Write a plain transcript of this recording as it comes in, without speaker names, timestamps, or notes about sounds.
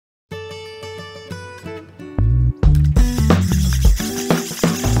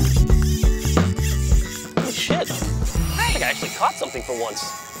caught something for once.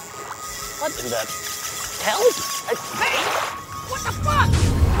 What in the hell? Hey! What the fuck?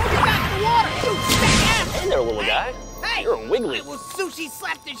 What you got in the water, you fat ass? Hey there, little guy. Hey! You're a wiggly. I will sushi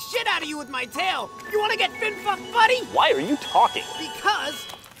slap the shit out of you with my tail. You wanna get fin fucked, buddy? Why are you talking? Because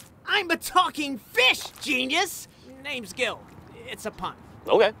I'm a talking fish, genius. Name's Gil. It's a pun.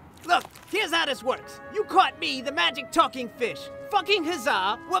 Okay. Look, here's how this works. You caught me, the magic talking fish. Fucking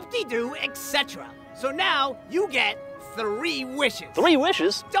huzzah, whoop-de-doo, etc. So now you get 3 wishes. 3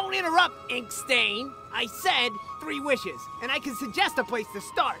 wishes? Don't interrupt, ink stain. I said 3 wishes, and I can suggest a place to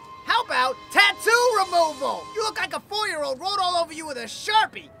start. How about tattoo removal? You look like a 4-year-old wrote all over you with a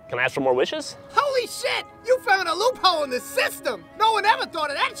Sharpie. Can I ask for more wishes? Holy shit! You found a loophole in the system! No one ever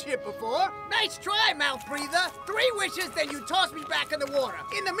thought of that shit before! Nice try, mouth breather! 3 wishes, then you toss me back in the water.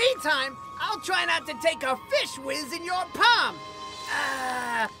 In the meantime, I'll try not to take a fish whiz in your palm.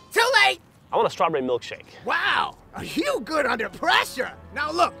 Too late! I want a strawberry milkshake. Wow! Are you good under pressure?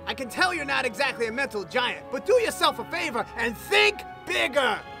 Now look, I can tell you're not exactly a mental giant, but do yourself a favor and think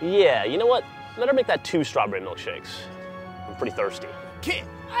bigger! Yeah, you know what? Let her make that 2 strawberry milkshakes. I'm pretty thirsty. Kid,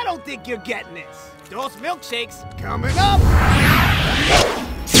 I don't think you're getting this. Those milkshakes coming up!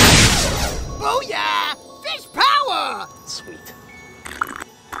 Booyah! Fish power! Sweet.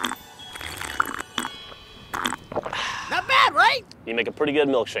 Not bad, right? You make a pretty good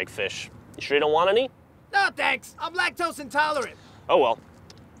milkshake, fish. You sure you don't want any? No, thanks. I'm lactose intolerant. Oh well.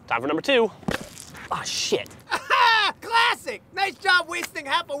 Time for number 2. Ah, shit. Classic! Nice job wasting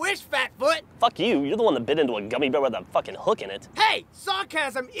half a wish, Fatfoot. Fuck you. You're the one that bit into a gummy bear with a fucking hook in it. Hey,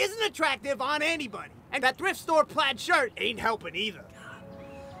 sarcasm isn't attractive on anybody. And that thrift store plaid shirt ain't helping either.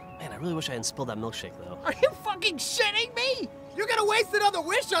 Man, I really wish I hadn't spilled that milkshake, though. Are you fucking shitting me? You're gonna waste another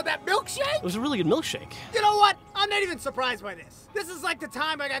wish on that milkshake? It was a really good milkshake. You know what? I'm not even surprised by this. This is like the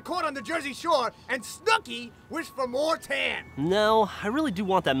time I got caught on the Jersey Shore and Snooky wished for more tan. No, I really do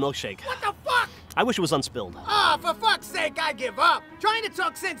want that milkshake. What the fuck? I wish it was unspilled. Ah, for fuck's sake, I give up. Trying to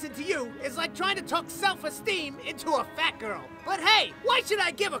talk sense into you is like trying to talk self-esteem into a fat girl. But hey, why should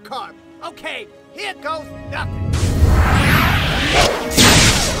I give a carb? Okay, here goes nothing.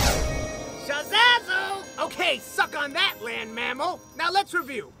 Shazazzle! Okay, suck on that, land mammal. Now let's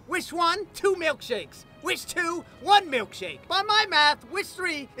review. Wish 1, 2 milkshakes. Wish 2, 1 milkshake. By my math, wish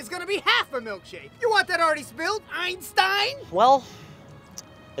 3 is gonna be half a milkshake. You want that already spilled, Einstein? Well,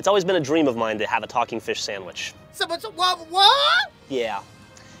 it's always been a dream of mine to have a talking fish sandwich. So, what? Yeah.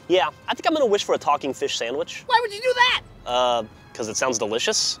 Yeah, I think I'm gonna wish for a talking fish sandwich. Why would you do that? Because it sounds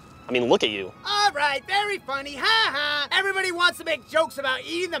delicious. I mean, look at you. All right, very funny, ha ha. Everybody wants to make jokes about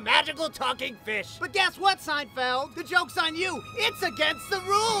eating the magical talking fish. But guess what, Seinfeld? The joke's on you. It's against the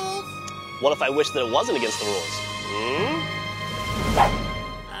rules. What if I wish that it wasn't against the rules?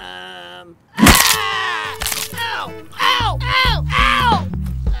 Ow! Ow! Ow! Ow!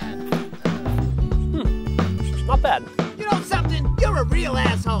 Not bad. You know something? You're a real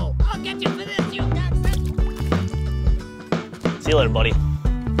asshole. I'll get you for this, you cocksucker. See you later, buddy.